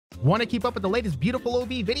Want to keep up with the latest beautiful OB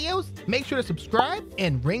videos? Make sure to subscribe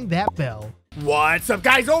and ring that bell. What's up,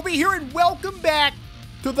 guys? OB here, and welcome back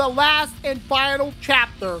to the last and final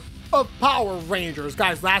chapter of Power Rangers.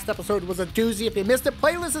 Guys, last episode was a doozy. If you missed it,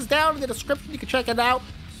 playlist is down in the description. You can check it out.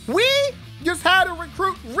 We just had to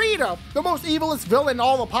recruit Rita, the most evilest villain in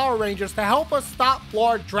all the Power Rangers, to help us stop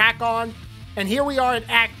Lord Drakon. And here we are in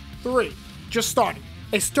Act 3, just starting.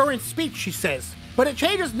 A stirring speech, she says. But it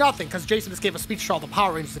changes nothing, because Jason just gave a speech to all the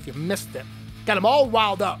Power Rangers if you missed it. Got them all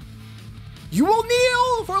riled up. You will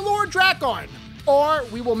kneel for Lord Drakon, or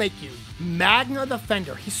we will make you Magna the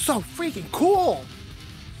Fender. He's so freaking cool.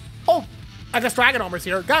 Oh, I guess Dragon Armor's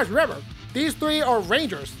here. Guys, remember, these three are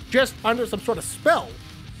Rangers, just under some sort of spell.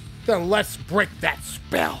 Then let's break that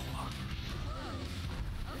spell.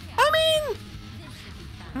 I mean,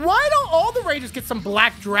 why don't all the Rangers get some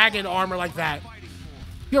black dragon armor like that?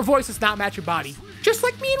 Your voice does not match your body, just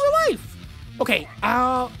like me in real life. Okay,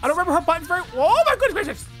 I don't remember her buttons very. Oh my goodness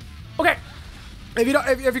gracious. Okay,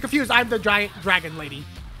 if you're confused, I'm the giant dragon lady.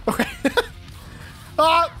 Okay.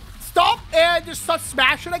 Stop and just start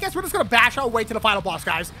smashing. I guess we're just gonna bash our way to the final boss,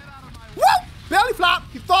 guys. Woo! Belly flop.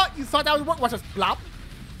 You thought that would work? Watch this. Flop.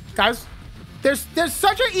 Guys, there's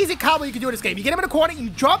such an easy combo you can do in this game. You get him in a corner,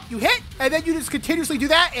 you jump, you hit, and then you just continuously do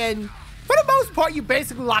that. And for the most part, you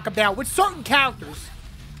basically lock him down with certain characters.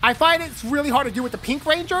 I find it's really hard to do with the Pink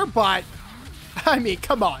Ranger, but I mean,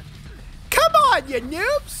 come on. Come on, you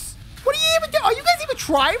noobs. What are you even doing? Are you guys even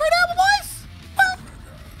trying right now, boys?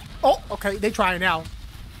 Oh, okay, they trying now.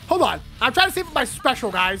 Hold on. I'm trying to save my special,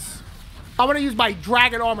 guys. I'm going to use my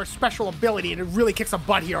Dragon Armor special ability, and it really kicks some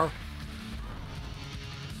butt here.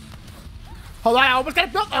 Hold on, I almost got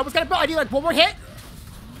it built. I need like one more hit.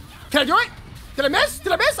 Can I do it? Did I miss?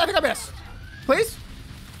 Did I miss? I think I missed. Please?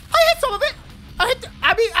 I hit some of it. I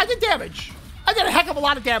did damage. I did a heck of a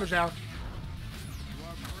lot of damage now.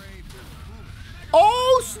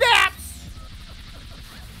 Oh, snaps!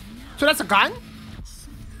 So that's a gun?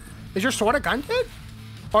 Is your sword a gun, dude?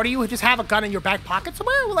 Or do you just have a gun in your back pocket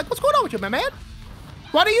somewhere? Well, like, what's going on with you, my man?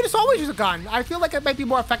 Why don't you just always use a gun? I feel like it might be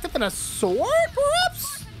more effective than a sword,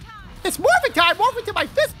 perhaps? It's morphing time! Morphing to my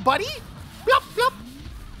fist, buddy! Blup, blup.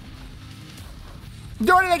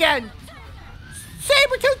 Doing it again!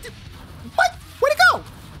 Sabretooth! What? Where'd it go?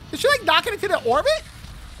 Did she like knock it into the orbit?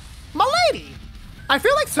 My lady! I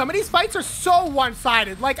feel like some of these fights are so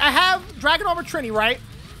one-sided. Like, I have Dragon Armor Trini, right?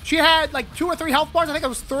 She had like 2 or 3 health bars. I think it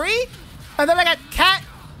was 3. And then I got Cat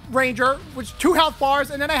Ranger, which 2 health bars.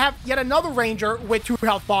 And then I have yet another Ranger with 2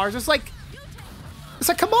 health bars. It's like,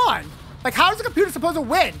 come on. Like, how is the computer supposed to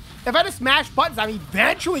win? If I just smash buttons, I'm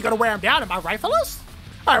eventually going to wear them down. Am I right, fellas?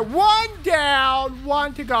 All right, 1 down,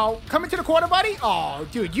 1 to go. Coming to the corner, buddy. Oh,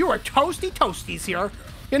 dude, you are toasties here.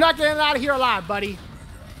 You're not getting out of here alive, buddy.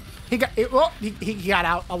 He got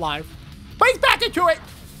out alive. But he's back into it.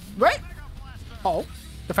 Right? Oh,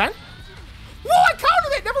 defend. Whoa, I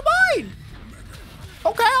countered it. Never mind.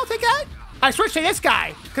 Okay, I'll take that. I switched to this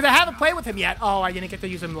guy because I haven't played with him yet. Oh, I didn't get to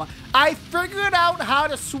use him. I figured out how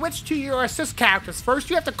to switch to your assist characters.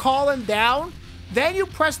 First, you have to call him down. Then you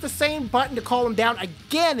press the same button to call him down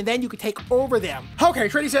again, and then you can take over them. Okay,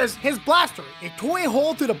 Trini says, his blaster, a toy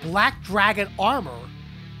hold through the Black Dragon armor.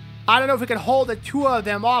 I don't know if we can hold the 2 of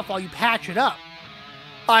them off while you patch it up.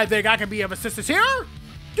 I think I can be of assistance here.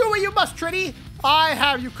 Do what you must, Trini. I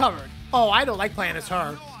have you covered. Oh, I don't like playing as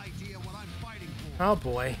her. Oh,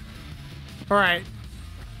 boy. All right.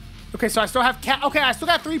 Okay, so I still have Okay, I still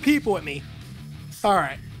got 3 people with me. All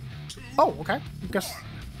right. Oh, okay. Okay.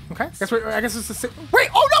 I guess it's the same. Wait.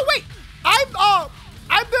 Oh no. Wait. I'm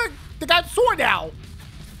the guy with the sword now.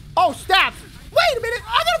 Oh snap. Wait a minute.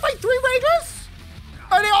 I gotta fight 3 Rangers.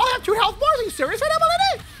 They all have 2 health bars. Are you serious right now,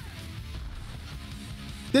 Melanie?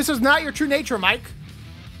 This is not your true nature, Mike.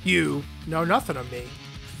 You know nothing of me.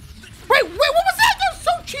 Wait. What was that? That was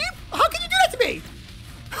so cheap. How can you do that to me?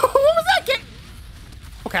 What was that?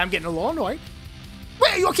 Okay, I'm getting a little annoyed.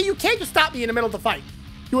 Wait. Okay, you can't just stop me in the middle of the fight.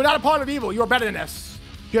 You are not a part of evil. You are better than this.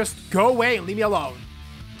 Just go away and leave me alone.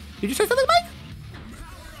 Did you say something, Mike?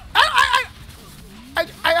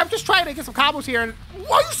 I'm just trying to get some combos here. And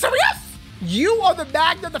are you serious? You are the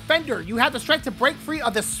Magna Defender. You have the strength to break free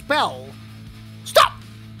of the spell. Stop!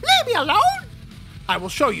 Leave me alone. I will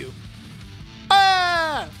show you.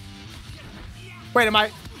 Wait, am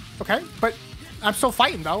I? Okay, but I'm still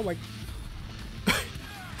fighting though. Like,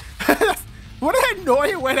 what an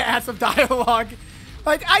annoying way to add some dialogue.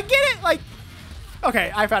 Like, I get it. Like.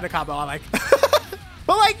 Okay, I found a combo I like.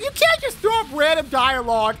 But, like, you can't just throw up random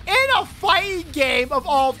dialogue in a fighting game of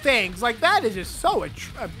all things. Like, that is just so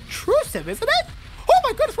intrusive, isn't it? Oh,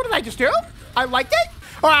 my goodness, what did I just do? I liked it.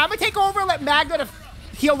 All right, I'm going to take over and let Magna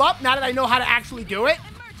heal up now that I know how to actually do it.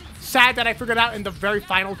 Sad that I figured out in the very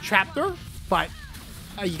final chapter, but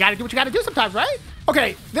you gotta do what you gotta do sometimes, right?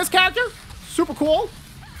 Okay, this character, super cool.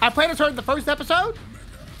 I played as her in the first episode,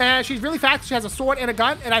 and she's really fast. She has a sword and a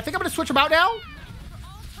gun, and I think I'm gonna switch them out now.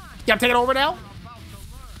 Yeah, I'm taking over now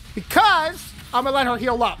because I'm gonna let her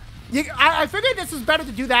heal up. I figured this is better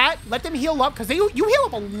to do that. Let them heal up because you heal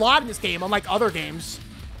up a lot in this game, unlike other games,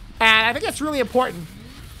 and I think that's really important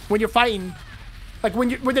when you're fighting. Like when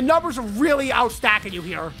the numbers are really outstacking you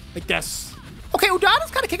here, like this. Okay,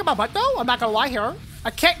 Udana's kind of kicking my butt though. I'm not gonna lie here.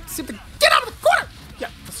 I can't seem to get out of the corner. Yeah,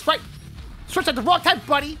 that's right. Switch at the wrong time,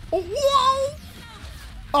 buddy. Oh, whoa!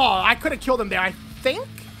 Oh, I could have killed him there, I think.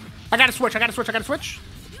 I gotta switch. There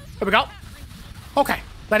we go. Okay,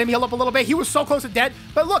 let him heal up a little bit. He was so close to dead.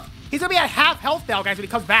 But look, he's gonna be at half health now, guys, when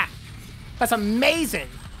he comes back. That's amazing.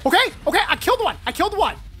 Okay, I killed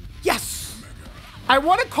one. Yes! I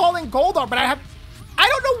want to call in Goldar, but I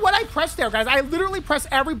don't know what I pressed there, guys. I literally pressed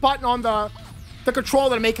every button on the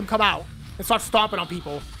controller to make him come out and start stomping on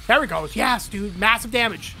people. There he goes. Yes, dude. Massive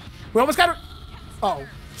damage. We almost got her. Uh-oh.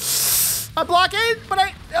 I'm blocking, but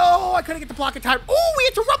I couldn't get the block in time. Oh, we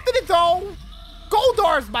interrupted it, though.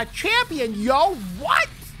 Goldar's my champion, yo. What?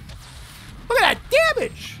 Look at that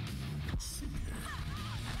damage.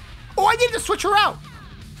 Oh, I needed to switch her out.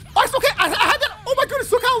 Oh, it's okay. I had that. Oh, my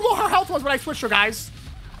goodness. Look how low her health was when I switched her, guys.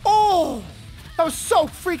 Oh. That was so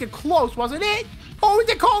freaking close, wasn't it? Oh, we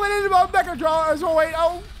did call it in about Mega Draw. Oh, wait.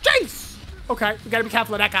 Oh, jeez. Okay, we gotta be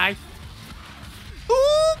careful of that guy.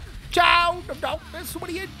 Ooh, Child of Darkness, what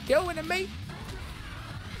are you doing to me?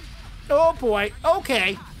 Oh, boy.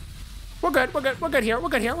 Okay. We're good here. We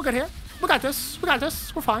got this.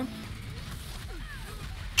 We're fine.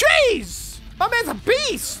 Jeez! My man's a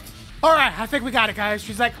beast! All right, I think we got it, guys.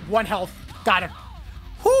 She's like 1 health. Got it.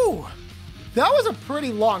 Whew. That was a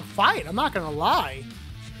pretty long fight, I'm not gonna lie.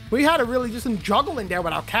 We had to really do some juggling there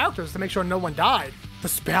with our characters to make sure no one died. The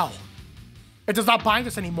spell. It does not bind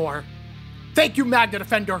us anymore. Thank you, Magna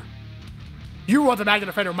Defender. You are the Magna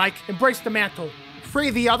Defender, Mike. Embrace the mantle. Free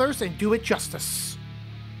the others and do it justice.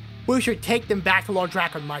 We should take them back to Lord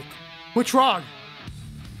Drakon, Mike. What's wrong?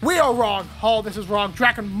 We are wrong. All this is wrong.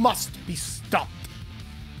 Drakon must be stopped.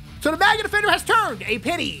 So the Magna Defender has turned. A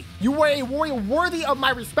pity. You were a warrior worthy of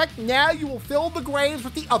my respect. Now you will fill the graves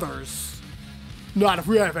with the others. Not if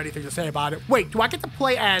we have anything to say about it. Wait, do I get to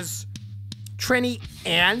play as Trini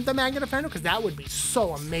and the Magna Defender? Because that would be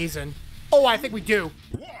so amazing. Oh, I think we do.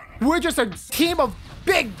 We're just a team of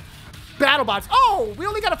big battle bots. Oh, we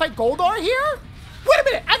only got to fight Goldar here? Wait a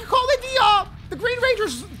minute. I can call in the Green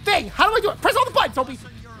Ranger's thing. How do I do it? Press all the buttons, Toby.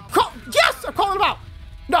 Yes, I'm calling him out.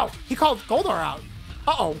 No, he called Goldar out.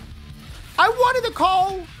 Uh-oh. I wanted to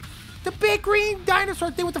call the big green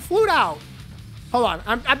dinosaur thing with the flute out. Hold on.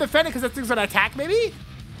 I'm defending because that thing's gonna attack, maybe?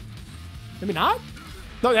 Maybe not?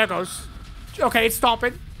 No, there it goes. Okay, it's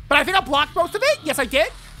stomping. But I think I blocked most of it. Yes, I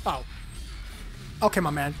did. Oh. Okay, my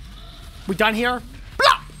man. We done here?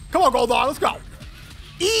 Blop! Come on, Goldar. Let's go.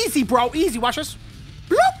 Easy, bro. Easy. Watch this.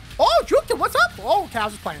 Bloop! Oh, Juked, what's up? Oh, okay, I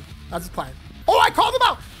was just playing. Oh, I called him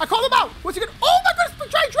out. What's he gonna? Oh my goodness,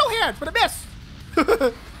 try drill hands, but I missed.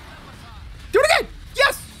 Do it again.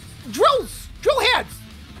 Yes. Drill hands.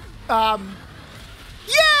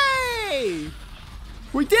 Yay!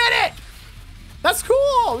 We did it. That's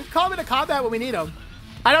cool. We can call him into combat when we need him.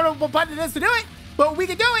 I don't know what button it is to do it, but we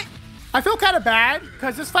can do it. I feel kind of bad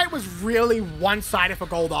because this fight was really one-sided for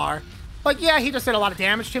Goldar. Like, yeah, he just did a lot of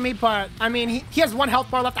damage to me, but I mean, he has 1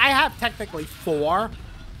 health bar left. I have technically 4.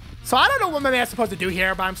 So I don't know what my man's supposed to do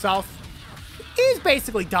here by himself. He's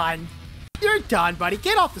basically done. You're done, buddy.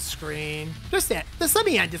 Get off the screen. Just let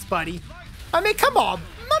me end this, buddy. I mean, come on,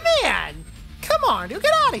 my man. Come on, dude.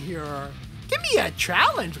 Get out of here. Give me a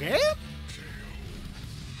challenge, man.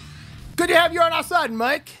 Good to have you on our side,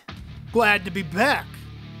 Mike. Glad to be back.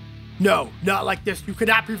 No, not like this. You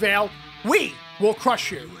cannot prevail. We will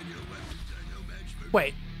crush you.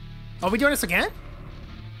 Wait. Are we doing this again?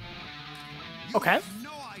 Okay.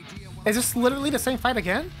 Is this literally the same fight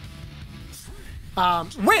again?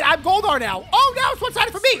 Wait, I'm Goldar now. Oh, now it's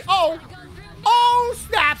one-sided for me. Oh,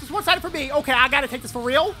 snaps. It's one-sided for me. Okay, I gotta take this for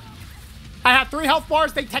real. I have 3 health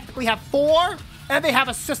bars. They technically have 4. And they have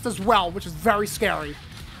assist as well, which is very scary.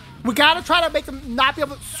 We gotta try to make them not be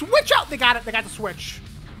able to switch out. They got it. They got the switch.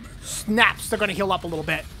 Snaps. They're gonna heal up a little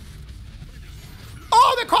bit.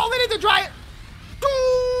 Oh, they're calling in the giant.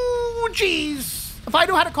 Ooh, jeez. If I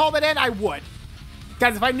knew how to call that in, I would.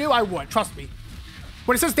 Guys, if I knew, I would. Trust me.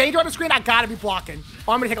 When it says danger on the screen, I gotta be blocking.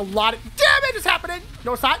 Oh, I'm gonna take a lot of damage. It's happening.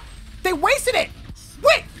 No, it's not. They wasted it.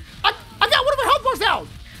 Wait, I got one of our health bars down.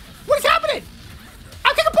 What is happening?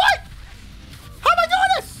 I'm taking a point. How am I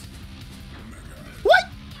doing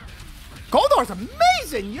Goldar's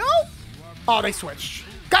amazing, yo! Oh, they switched.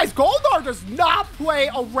 Guys, Goldar does not play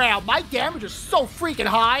around. My damage is so freaking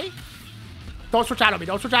high. Don't switch out on me.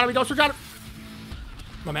 Don't switch out on me. Don't switch out on me.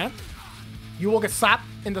 My man, you will get slapped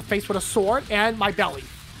in the face with a sword and my belly.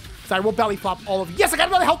 So I will belly flop all of you. Yes, I got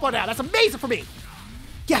another health bar now. That's amazing for me.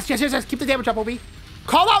 Yes, yes, yes, yes. Keep the damage up, Obi.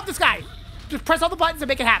 Call out this guy. Just press all the buttons and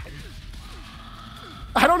make it happen.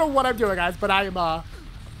 I don't know what I'm doing, guys, but I am, I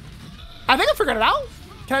think I figured it out.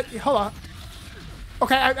 Can I, hold on.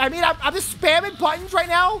 Okay, I mean, I'm just spamming buttons right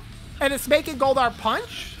now, and it's making Goldar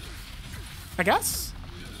punch, I guess.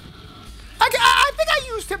 I think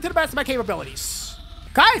I used him to the best of my capabilities.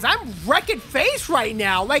 Guys, I'm wrecking face right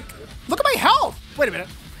now. Like, look at my health. Wait a minute.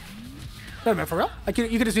 Wait a minute, for real? Like, you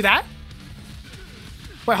can just do that?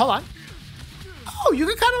 Wait, hold on. Oh, you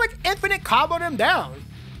can kind of like infinite combo them down.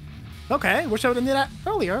 Okay, wish I would have done that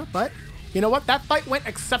earlier, but you know what? That fight went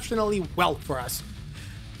exceptionally well for us.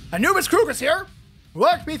 Anubis Kruger's here.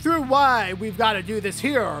 Walk me through why we've got to do this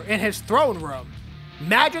here in his throne room.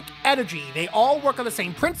 Magic, energy, they all work on the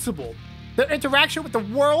same principle. The interaction with the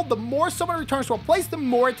world, the more someone returns to a place, the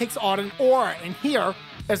more it takes on an aura, and here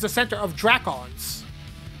is the center of Drakons.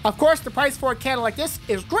 Of course, the price for a candle like this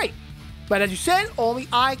is great, but as you said, only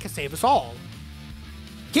I can save us all.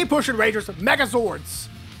 Keep pushing, Rangers, Megazords.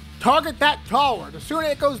 Target that tower. The sooner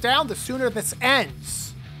it goes down, the sooner this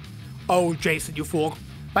ends. Oh, Jason, you fool.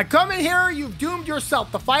 By coming here, you've doomed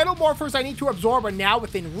yourself. The final morphers I need to absorb are now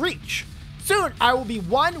within reach. Soon, I will be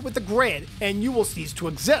one with the grid, and you will cease to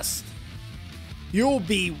exist. You'll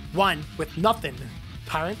be one with nothing,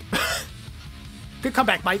 tyrant. Good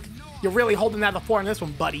comeback, Mike. You're really holding that before in this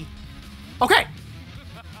one, buddy. Okay.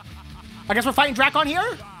 I guess we're fighting Drakon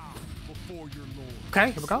here?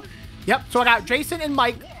 Okay, here we go. Yep, so I got Jason and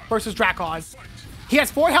Mike versus Drakon. He has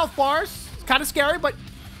 4 health bars. It's kind of scary, but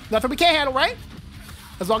nothing we can't handle, right?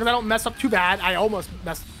 As long as I don't mess up too bad. I almost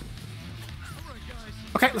messed.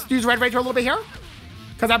 Okay, let's use Red Ranger a little bit here.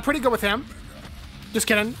 Because I'm pretty good with him. Just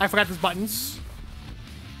kidding. I forgot his buttons.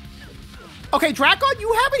 Okay, Drakon,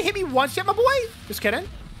 you haven't hit me once yet, my boy. Just kidding.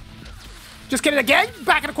 Just kidding again.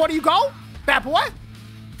 Back in the corner you go. Bad boy.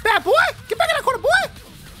 Bad boy. Get back in that corner, boy.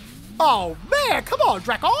 Oh, man. Come on,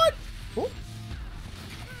 Drakon. Ooh.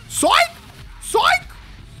 Psych. Psych.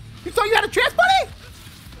 You thought you had a chance, buddy?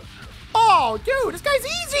 Oh, dude, this guy's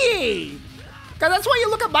easy. Guys, that's why you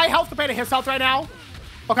look at my health compared to his health right now.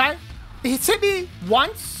 Okay? He's hit me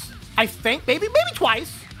once, I think. Maybe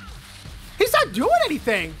twice. He's not doing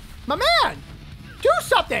anything. My man, do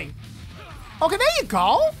something. Okay, there you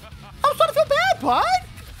go. I'm starting to feel bad, bud.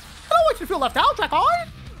 I don't want you to feel left out, Drakon.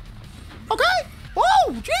 Okay?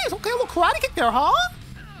 Whoa, jeez. Okay, a little karate kick there, huh?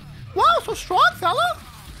 Wow, so strong, fella.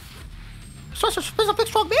 Such a big,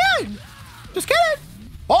 strong man. Just kidding.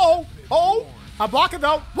 Uh-oh. Uh-oh. I'm blocking,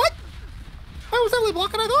 though. What? I was definitely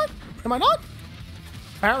blocking, I thought. Am I not?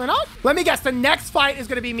 Apparently not. Let me guess. The next fight is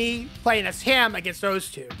going to be me playing as him against those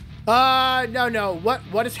two. No.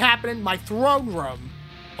 What is happening? My throne room.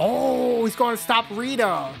 Oh, he's going to stop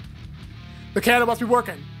Rita. The cannon must be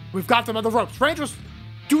working. We've got them on the ropes. Rangers,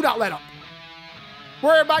 do not let up.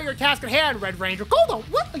 Worry about your task at hand, Red Ranger. Goldo,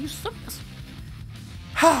 what are you serious?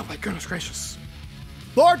 Oh, my goodness gracious.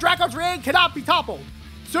 Lord Draco's reign cannot be toppled.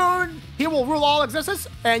 Soon, he will rule all existence,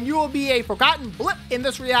 and you will be a forgotten blip in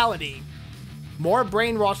this reality. More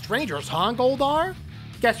brainwashed Rangers, huh, Goldar?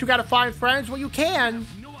 Guess you gotta find friends while you can.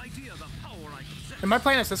 Am I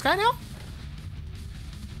playing as this guy now?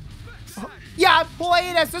 Yeah, I'm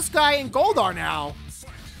playing as this guy in Goldar now.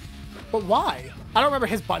 But why? I don't remember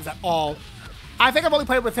his buttons at all. I think I've only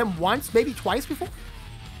played with him once, maybe twice before.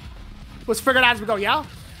 Let's figure it out as we go, yeah?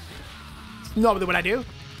 Normally what I do.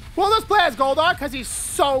 Well, let's play as Goldar because he's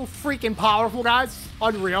so freaking powerful, guys.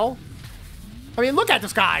 Unreal. I mean, look at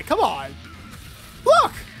this guy. Come on.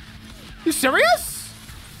 Look. You serious?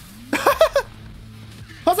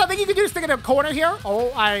 Plus, I think you can do this thing in the corner here.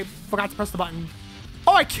 Oh, I forgot to press the button.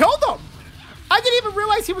 Oh, I killed him. I didn't even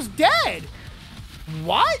realize he was dead.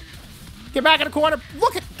 What? Get back in the corner.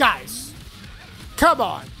 Look at guys. Come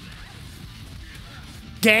on.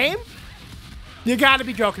 Game? You gotta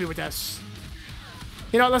be joking me with this.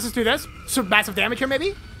 You know, let's just do this. Some massive damage here,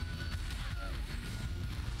 maybe?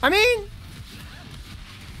 I mean,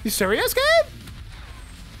 you serious, game?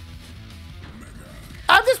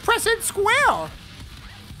 I'm just pressing square.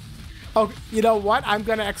 Oh, you know what? I'm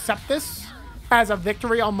gonna accept this as a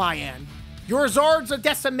victory on my end. Your Zords are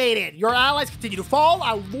decimated. Your allies continue to fall.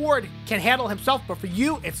 Our Lord can handle himself, but for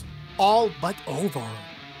you, it's all but over.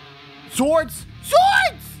 Zords!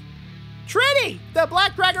 Zords! Trinity, the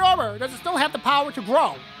Black Dragon armor, does it still have the power to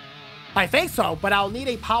grow? I think so, but I'll need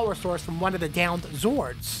a power source from one of the downed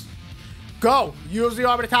Zords. Go. Use the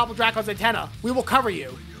orb to topple Draco's antenna. We will cover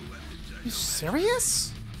you. You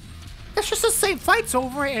serious? It's just the same fights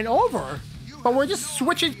over and over. But we're just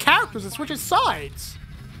switching characters and switching sides.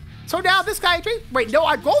 So now this guy... Wait, no,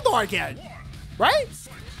 I'm Goldar again. Right?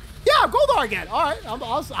 Yeah, I'm Goldar again. All right,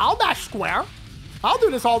 I'll mash square. I'll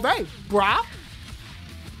do this all day, brah.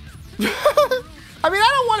 I mean,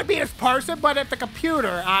 I don't want to be this person, but if the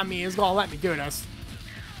computer on me is going to let me do this.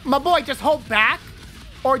 My boy, just hold back.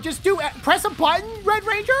 Or just press a button, Red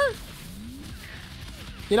Ranger.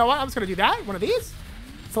 You know what? I'm just going to do that. One of these.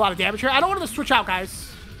 It's a lot of damage here. I don't want him to switch out,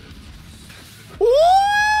 guys.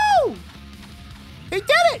 Woo! He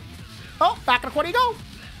did it. Oh, back in the corner you go.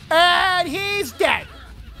 And he's dead.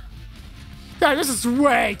 God, this is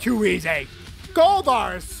way too easy.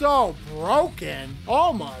 Goldar is so broken.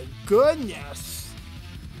 Oh my goodness.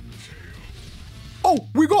 Oh,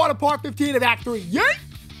 we go on to part 15 of Act 3. Yay!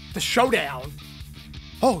 The showdown.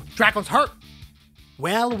 Oh, Dracon's hurt.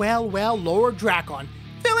 Well, Lord Dracon.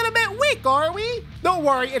 Feeling a bit weak, are we? Don't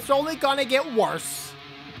worry, it's only gonna get worse.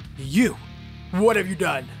 You, what have you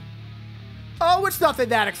done? Oh, it's nothing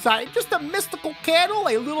that exciting. Just a mystical candle,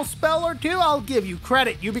 a little spell or two. I'll give you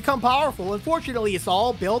credit. You become powerful. Unfortunately, it's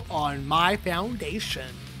all built on my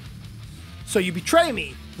foundation. So you betray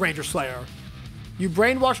me, Ranger Slayer. You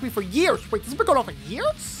brainwashed me for years. Wait, this has been going on for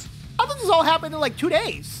years? I thought this all happened in like 2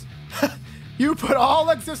 days. You put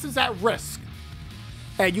all existence at risk.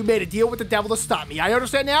 And you made a deal with the devil to stop me. I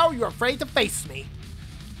understand now you're afraid to face me.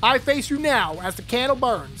 I face you now as the candle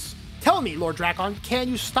burns. Tell me, Lord Dracon, can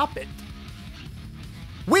you stop it?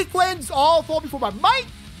 Weaklings all fall before my might.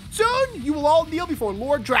 Soon, you will all kneel before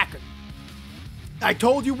Lord Dracon. I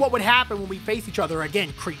told you what would happen when we face each other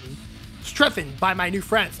again, Cretan. Strengthened by my new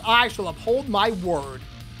friends, I shall uphold my word.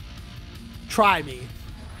 Try me.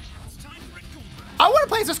 I want to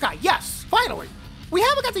play as this guy. Yes, finally. We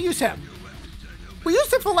haven't got to use him. We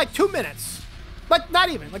used him for like 2 minutes. Like, not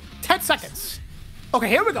even. Like, 10 seconds. Okay,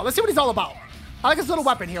 here we go. Let's see what he's all about. I like his little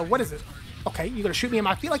weapon here. What is it? Okay, you gonna shoot me in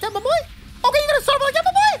my feet like that, my boy? Okay, you're gonna serve me like that,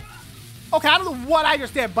 my boy? Okay, I don't know what I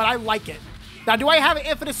just did, but I like it. Now, do I have an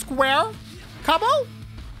infinite square combo?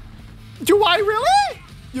 Do I really?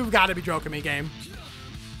 You've got to be joking me, game.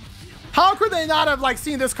 How could they not have, like,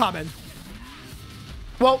 seen this coming?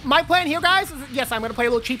 Well, my plan here, guys, is, yes, I'm going to play a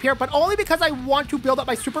little cheap here, but only because I want to build up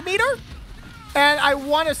my super meter. And I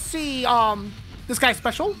want to see, this guy's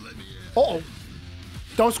special. Uh-oh.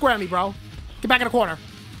 Don't square me, bro. Get back in the corner.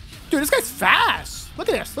 Dude, this guy's fast. Look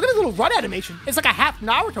at this. Look at his little run animation. It's like a half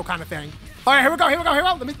Naruto kind of thing. All right, here we go, here we go, here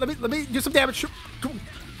we go. Let me do some damage. Can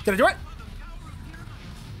I do it?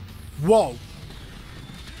 Whoa.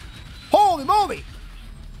 Holy moly.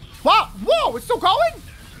 Wow, whoa, it's still going?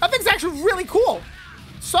 That thing's actually really cool.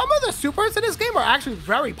 Some of the supers in this game are actually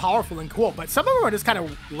very powerful and cool, but some of them are just kind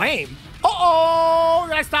of lame. Uh-oh,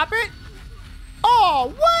 did I stop it?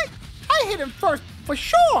 Oh, what? I hit him first for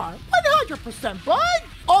sure. 100%, bud.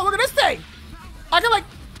 Oh, look at this thing. I can, like,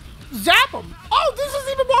 zap him. Oh, this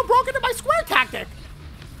is even more broken than my square tactic.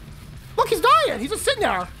 Look, he's dying. He's just sitting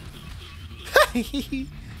there.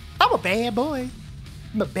 I'm a bad boy.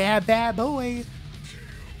 I'm a bad, bad boy.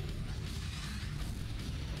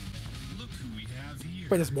 Look who we have here.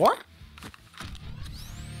 Wait, there's more?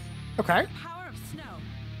 Okay. Power of snow.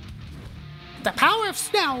 The power of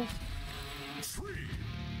snow.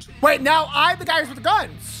 Wait, now I'm the guys with the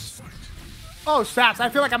guns. Oh, snaps. I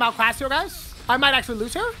feel like I'm outclassed here, guys. I might actually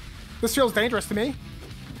lose here. This feels dangerous to me.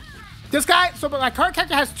 This guy, so my current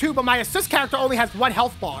character has 2, but my assist character only has 1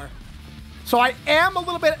 health bar. So I am a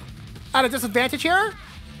little bit at a disadvantage here,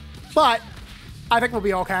 but I think we'll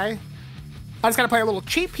be okay. I just gotta play a little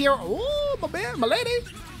cheap here. Oh, my man, my lady.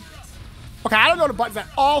 Okay, I don't know the buttons at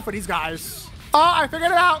all for these guys. Oh, I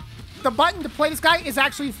figured it out. The button to play this guy is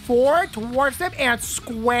actually forward towards them and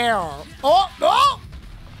square. Oh, oh!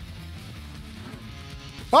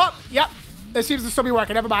 Oh, yep. It seems to still be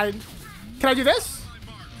working. Never mind. Can I do this?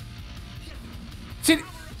 See,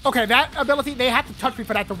 okay, that ability, they have to touch me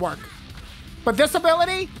for that to work. But this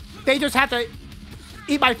ability, they just have to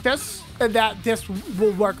eat my fists, and that this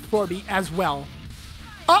will work for me as well.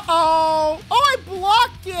 Uh-oh! Oh, I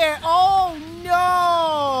blocked it! Oh,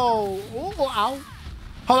 no! Oh, ow.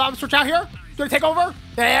 Hold on, switch out here. Do I take over?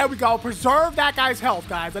 There we go. Preserve that guy's health,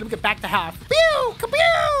 guys. Let him get back to half. Pew!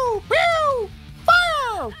 Kapew! Pew!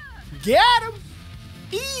 Fire! Get him!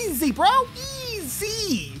 Easy, bro.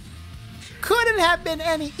 Easy. Couldn't have been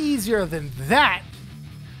any easier than that.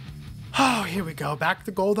 Oh, here we go. Back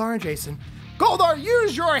to Goldar and Jason. Goldar,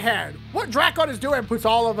 use your head. What Dracon is doing puts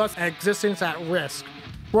all of us existence at risk.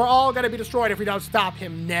 We're all going to be destroyed if we don't stop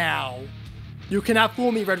him now. You cannot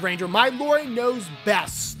fool me, Red Ranger. My lord knows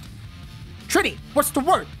best. Trini, what's the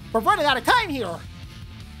word? We're running out of time here.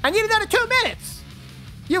 I need another 2 minutes.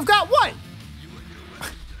 You've got 1.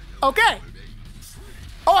 Okay.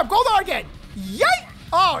 Oh, I'm Goldar again. Yay!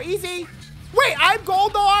 Oh, easy. Wait, I'm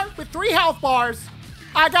Goldar with 3 health bars.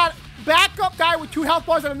 I got backup guy with 2 health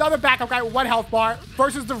bars and another backup guy with 1 health bar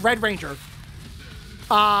versus the Red Ranger.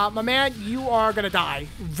 My man, you are gonna die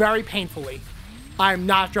very painfully. I'm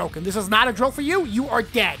not joking. This is not a joke for you. You are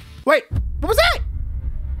dead. Wait, what was that?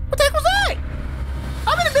 What the heck was that?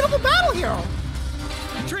 I'm in the middle of a battle here.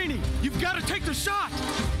 Trini, you've got to take the shot.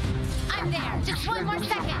 I'm there. Just 1 more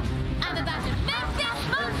second. I'm about to make this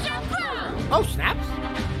monster grow. Oh, snaps.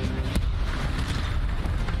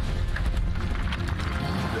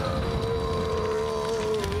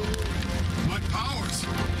 My powers.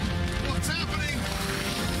 What's happening?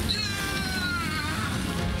 Yeah!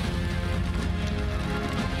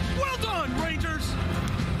 Well done, Rangers.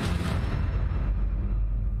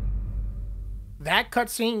 That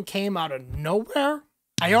cutscene came out of nowhere.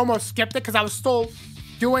 I almost skipped it because I was still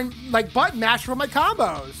doing like button mash for my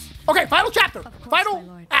combos. Okay, final chapter,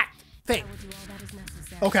 final act thing.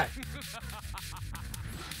 Okay.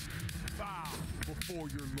 Bow before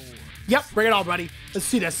your lord. Yep, bring it on, buddy. Let's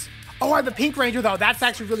see this. Oh, I'm the Pink Ranger though. That's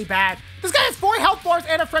actually really bad. This guy has 4 health bars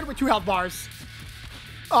and a friend with 2 health bars.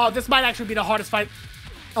 Oh, this might actually be the hardest fight,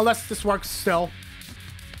 unless this works still.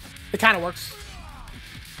 It kind of works.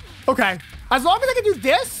 Okay, as long as I can do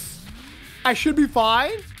this, I should be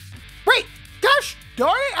fine. Wait, gosh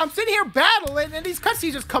darn it, I'm sitting here battling and these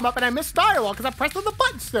cutscenes just come up and I miss dialogue because I'm pressing the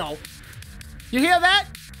button still. You hear that?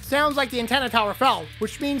 Sounds like the antenna tower fell,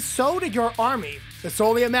 which means so did your army. It's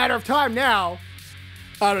only a matter of time now.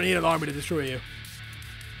 I don't need an army to destroy you.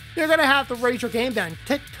 You're gonna have to raise your game then.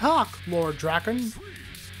 Tick-tock, Lord Draken.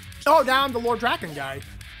 Oh, now I'm the Lord Draken guy.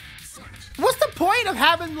 What's the point of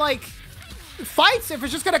having, like, fights if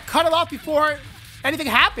it's just gonna cut it off before anything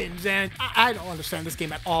happens? And I don't understand this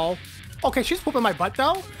game at all. Okay, she's whooping my butt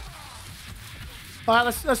though. All right,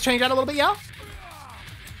 let's change that a little bit, yeah?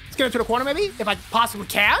 Let's get into the corner maybe, if I possibly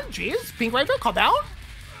can. Jeez, Pink Ranger, calm down.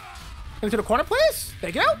 Into the corner, please.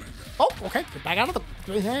 There you go. Oh, okay, get back out of the,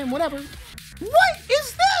 whatever. What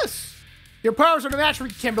is this? Your powers are the match for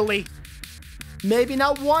Kimberly. Maybe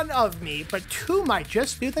not one of me, but 2 might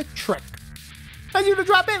just do the trick. I need you to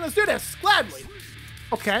drop in. Let's do this. Gladly.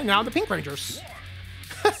 Okay, now the Pink Rangers.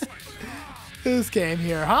 This game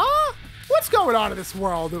here, huh? What's going on in this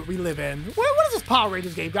world that we live in? What is this Power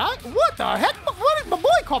Rangers game, guy? What the heck? What? My boy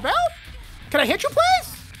called out? Can I hit you,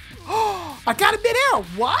 please? Oh, I got him midair.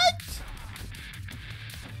 What?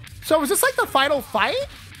 So is this like the final fight?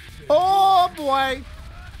 Oh, boy.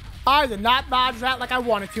 I did not dodge that like I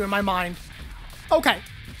wanted to in my mind. Okay.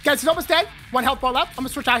 Guys, he's almost dead. 1 health bar left. I'm going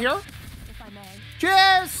to switch out here. If I may.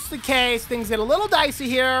 Just in case things get a little dicey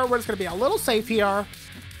here. We're just going to be a little safe here.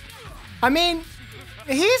 I mean,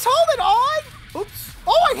 he's holding on. Oops.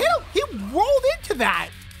 Oh, I hit him. He rolled into that.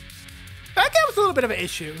 That guy was a little bit of an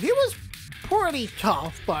issue. He was pretty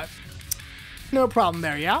tough, but no problem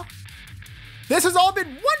there, yeah? This has all been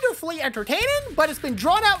wonderfully entertaining, but it's been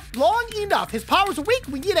drawn out long enough. His powers are weak.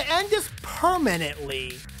 We need to end this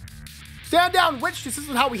permanently. Stand down, witch. This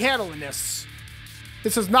isn't how we handle in this.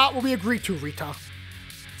 This is not what we agreed to, Rita.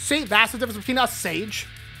 See, that's the difference between us, Sage.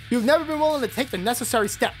 You've never been willing to take the necessary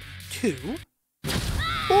step to...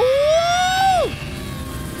 Ooh!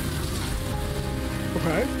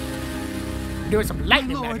 Okay. Doing some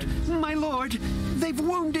lightning magic. My lord, they've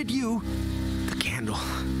wounded you. The candle.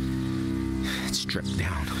 It's stripped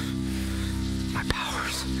down. My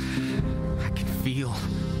powers. I can feel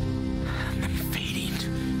them fading.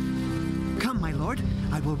 Come, my lord.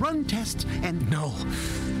 I will run tests and... No.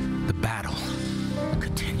 The battle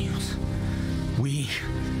continues. We're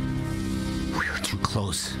too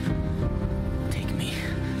close. Take me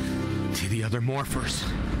to the other morphers.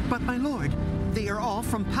 But my lord, they are all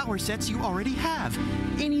from power sets you already have.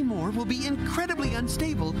 Any more will be incredibly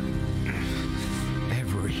unstable.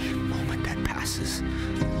 Every moment that passes,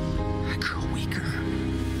 I grow weaker.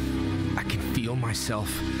 I can feel myself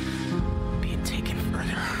being taken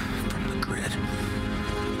further from the grid.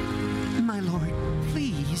 My lord,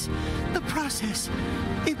 please. The process,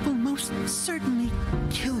 it will most certainly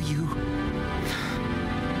kill you.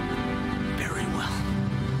 Very well.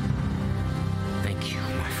 Thank you,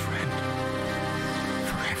 my friend,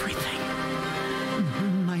 for everything.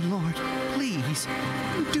 My lord, please,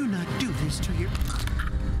 do not do this to your...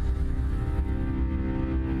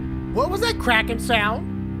 What was that cracking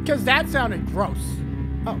sound? Because that sounded gross.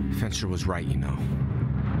 Oh. Fencer was right, you know.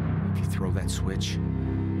 If you throw that switch,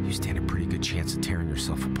 you stand a pretty good chance of tearing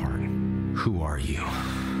yourself apart. Who are you?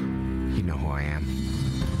 You know who I am.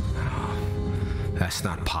 Oh, That's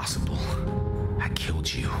not possible. I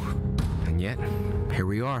killed you. And yet, here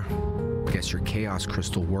we are. Guess your Chaos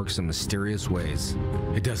Crystal works in mysterious ways.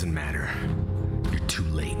 It doesn't matter. You're too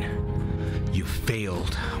late. You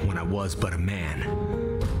failed when I was but a man.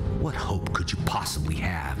 What hope could you possibly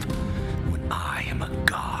have when I am a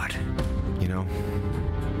god? You know,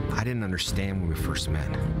 I didn't understand when we first met.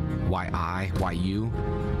 Why you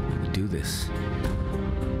do this.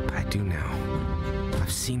 But I do now.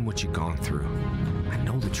 I've seen what you've gone through. I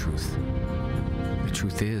know the truth. The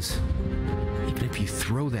truth is, even if you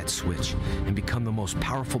throw that switch and become the most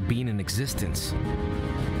powerful being in existence,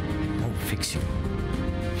 it won't fix you.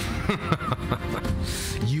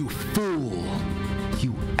 You fool!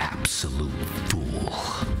 You absolute fool.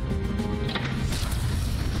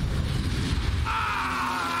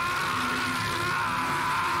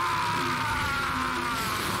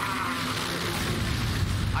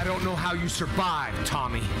 I don't know how you survived,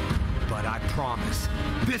 Tommy, but I promise,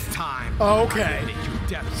 this time, Okay. I'm gonna make your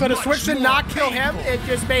death So the much switch did more not kill him. painful. It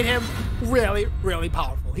just made him really, really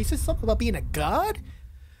powerful. He said something about being a god?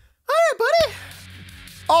 All right, buddy.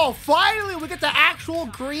 Oh, finally, we get the actual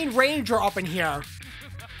Green Ranger up in here.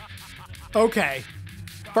 Okay.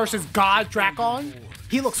 Versus God Drakon.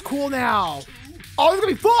 He looks cool now. Oh, it's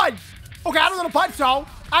gonna be fun. Okay, I don't know the punch, though.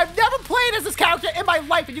 I've never played as this character in my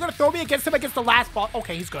life, and you're gonna throw me against him against the last boss.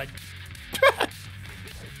 Okay, he's good.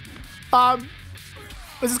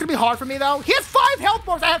 Is this gonna be hard for me, though? He has 5 health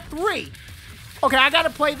bars. I have 3. Okay, I gotta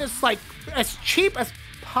play this, like, as cheap as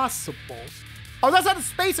possible. Oh, that's out of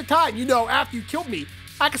space and time. You know, after you killed me,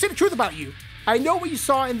 I can see the truth about you. I know what you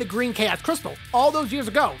saw in the Green Chaos Crystal all those years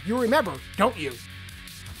ago. You remember, don't you?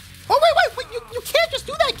 Oh, wait, you can't just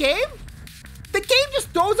do that, game. The game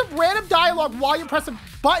just throws up random dialogue while you're pressing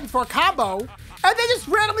buttons for a combo, and then just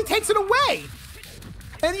randomly takes it away.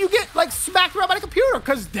 And you get, like, smacked around by the computer,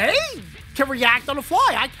 because they can react on the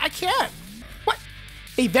fly. I can't. What?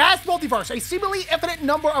 A vast multiverse, a seemingly infinite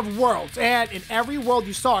number of worlds, and in every world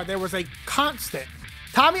you saw, there was a constant.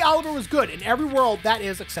 Tommy Oliver was good in every world, that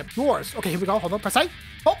is, except yours. Okay, here we go. Hold on, press A.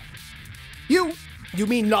 Oh. You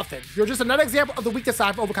mean nothing. You're just another example of the weakness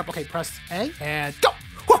I've overcome. Okay, press A, and go.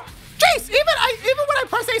 Whoa. Jeez, even when I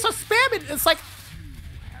press A, so spamming, it's like,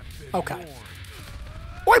 okay.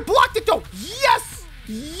 Oh, I blocked it though. Yes!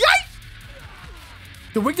 Yay!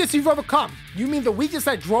 The weakness you've overcome. You mean the weakness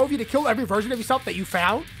that drove you to kill every version of yourself that you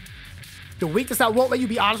found? The weakness that won't let you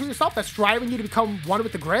be honest with yourself, that's driving you to become one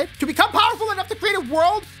with the grid? To become powerful enough to create a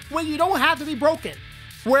world where you don't have to be broken.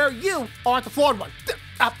 Where you are the flawed one.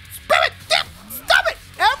 Stop it!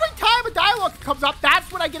 Every time a dialogue comes up,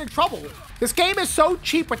 that's when I get in trouble. This game is so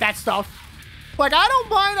cheap with that stuff. Like, I don't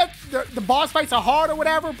mind that the boss fights are hard or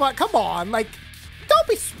whatever, but come on, like, don't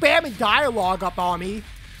be spamming dialogue up on me.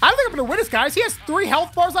 I don't think I'm gonna win this, guys. He has 3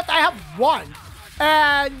 health bars left. I have 1.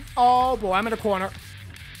 And, oh boy, I'm in a corner.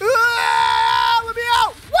 Let me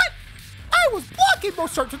out! What? I was blocking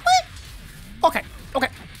most certainly. Okay.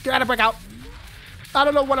 Gotta break out. I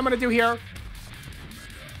don't know what I'm gonna do here.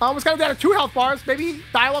 I almost got him down to 2 health bars. Maybe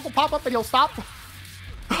dialogue will pop up and he'll stop.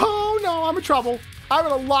 Oh no, I'm in trouble. I'm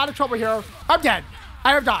in a lot of trouble here. I'm dead.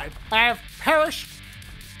 I have died. I have perished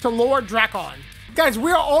to Lord Drakon. Guys,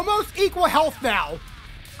 we are almost equal health now.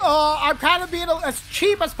 I'm kind of being as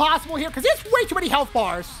cheap as possible here because there's way too many health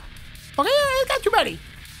bars. Okay, I got too many.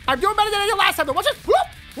 I'm doing better than I did last time though. Watch this. Whoop,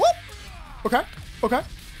 whoop. Okay. Bloop.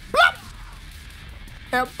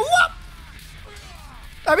 And bloop.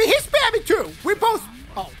 I mean, he's spamming too. We both.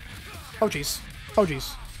 Oh jeez. Oh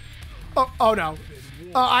no.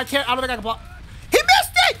 I don't think I can block. He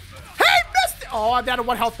missed it. Oh, I'm down to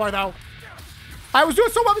 1 health bar though. I was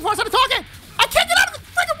doing so well before I started talking. I can't get out of the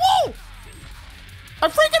freaking wall.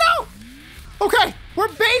 I'm freaking out. Okay, we're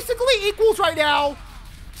basically equals right now.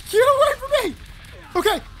 Get away from me.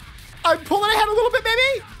 Okay, I'm pulling ahead a little bit,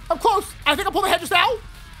 maybe. I'm close. I think I'm pulling ahead just now.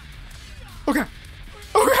 Okay.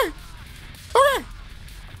 I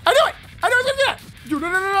knew it. I was gonna do that. No.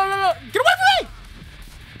 Get away from me.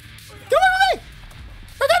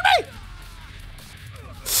 Look at me.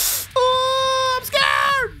 Oh, I'm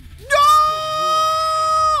scared. No.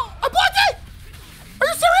 I'm blocking. Are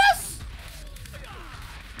you serious?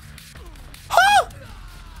 Oh.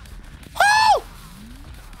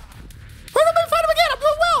 Wait, let me fight him again. I'm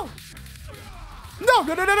doing well. No.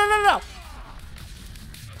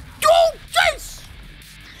 Oh, jeez.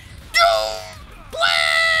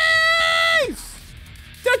 Please.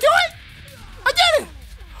 Did I do it? I did it.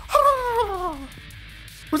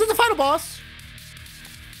 Was it the final boss?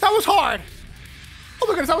 That was hard. Oh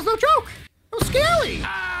my goodness, that was no joke. That was scary.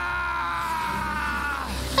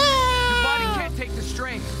 Your body can't take the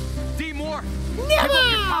strain. D more. Never. Give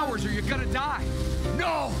up your powers or you're gonna die.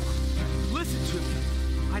 No! Listen to me.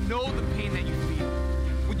 I know the pain that you feel.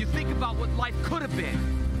 When you think about what life could have been.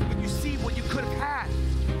 When you see what you could have had.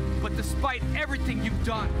 But despite everything you've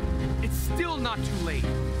done, it's still not too late.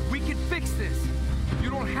 We can fix this. You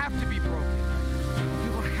don't have to be broken.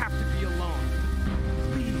 You don't have to be alone.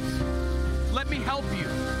 Please, let me help you.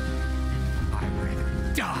 I'd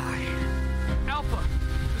rather die. Alpha,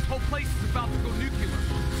 this whole place is about to go nuclear.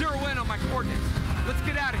 Zero in on my coordinates. Let's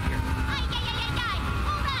get out of here. Ay, ay, ay, ay, ay.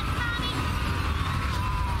 Hold on, Tommy.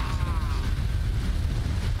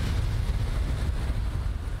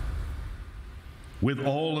 With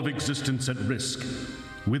all of existence at risk,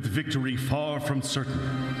 with victory far from certain,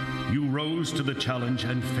 you rose to the challenge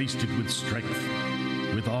and faced it with strength,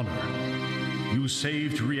 with honor. You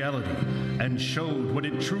saved reality and showed what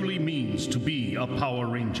it truly means to be a Power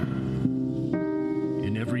Ranger.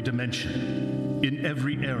 In every dimension, in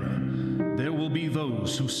every era, there will be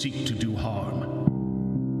those who seek to do harm.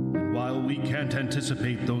 And while we can't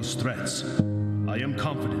anticipate those threats, I am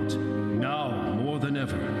confident, now more than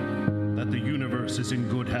ever, that the universe is in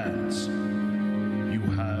good hands. You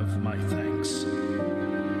have my thanks.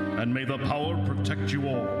 And may the power protect you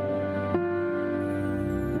all.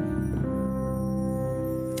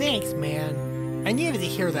 Thanks, man. I needed to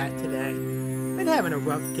hear that today. Been having a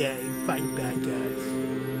rough day fighting bad guys.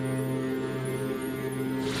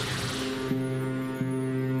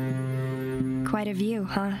 Quite a view,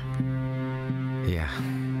 huh? Yeah.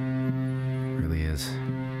 Really is.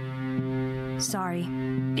 Sorry.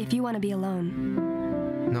 If you want to be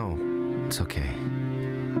alone. No, it's okay.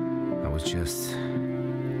 I was just... I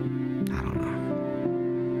don't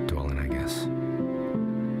know. Dwelling, I guess.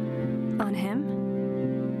 On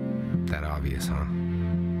him? That obvious, huh?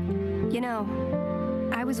 You know,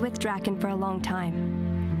 I was with Draken for a long time.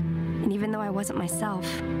 And even though I wasn't myself,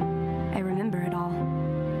 I remember it all.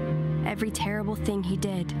 Every terrible thing he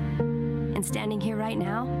did. And standing here right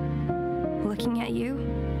now, looking at you,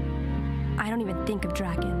 I don't even think of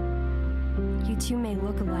Draken. You two may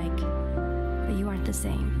look alike, but you aren't the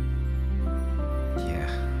same. Yeah,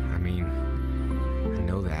 I mean, I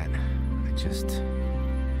know that. I just...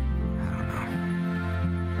 I don't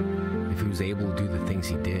know. If he was able to do the things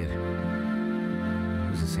he did,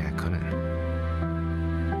 who's to say I couldn't?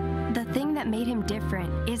 The thing that made him different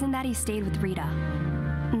isn't that he stayed with Rita.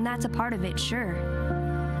 And that's a part of it, sure.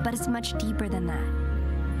 But it's much deeper than that.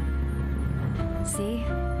 See?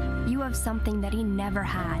 You have something that he never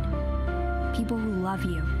had. People who love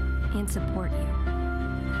you and support you.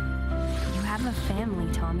 You have a family,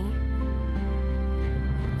 Tommy.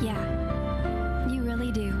 Yeah, you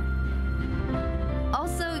really do.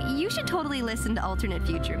 Also, you should totally listen to Alternate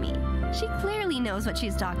Future Me. She clearly knows what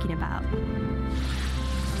she's talking about.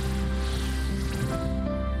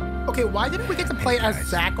 Okay, why didn't we get to play as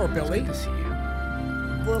Zach or Billy? Good to see you.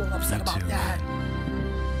 A little upset about that.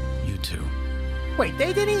 You too. Wait,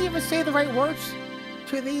 they didn't even say the right words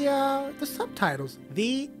to the subtitles.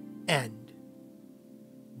 The end.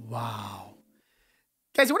 Wow.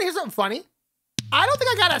 Guys, you want to hear something funny? I don't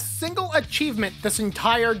think I got a single achievement this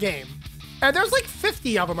entire game. And there's like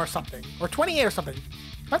 50 of them or something. Or 28 or something. Do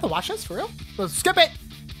I have to watch this for real? Let's skip it.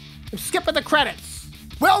 I'm skipping the credits.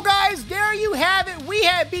 Well, guys, there you have it. We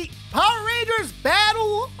have beat Power Rangers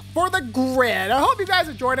Battle for the Grid. I hope you guys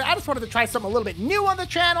enjoyed it. I just wanted to try something a little bit new on the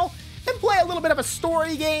channel and play a little bit of a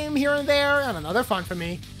story game here and there. I don't know, they're fun for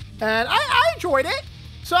me. And I enjoyed it.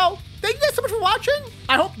 So, thank you guys so much for watching.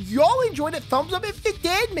 I hope y'all enjoyed it. Thumbs up if you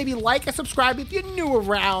did. Maybe like and subscribe if you're new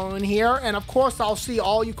around here. And of course, I'll see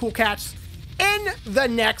all you cool cats in the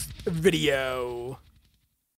next video.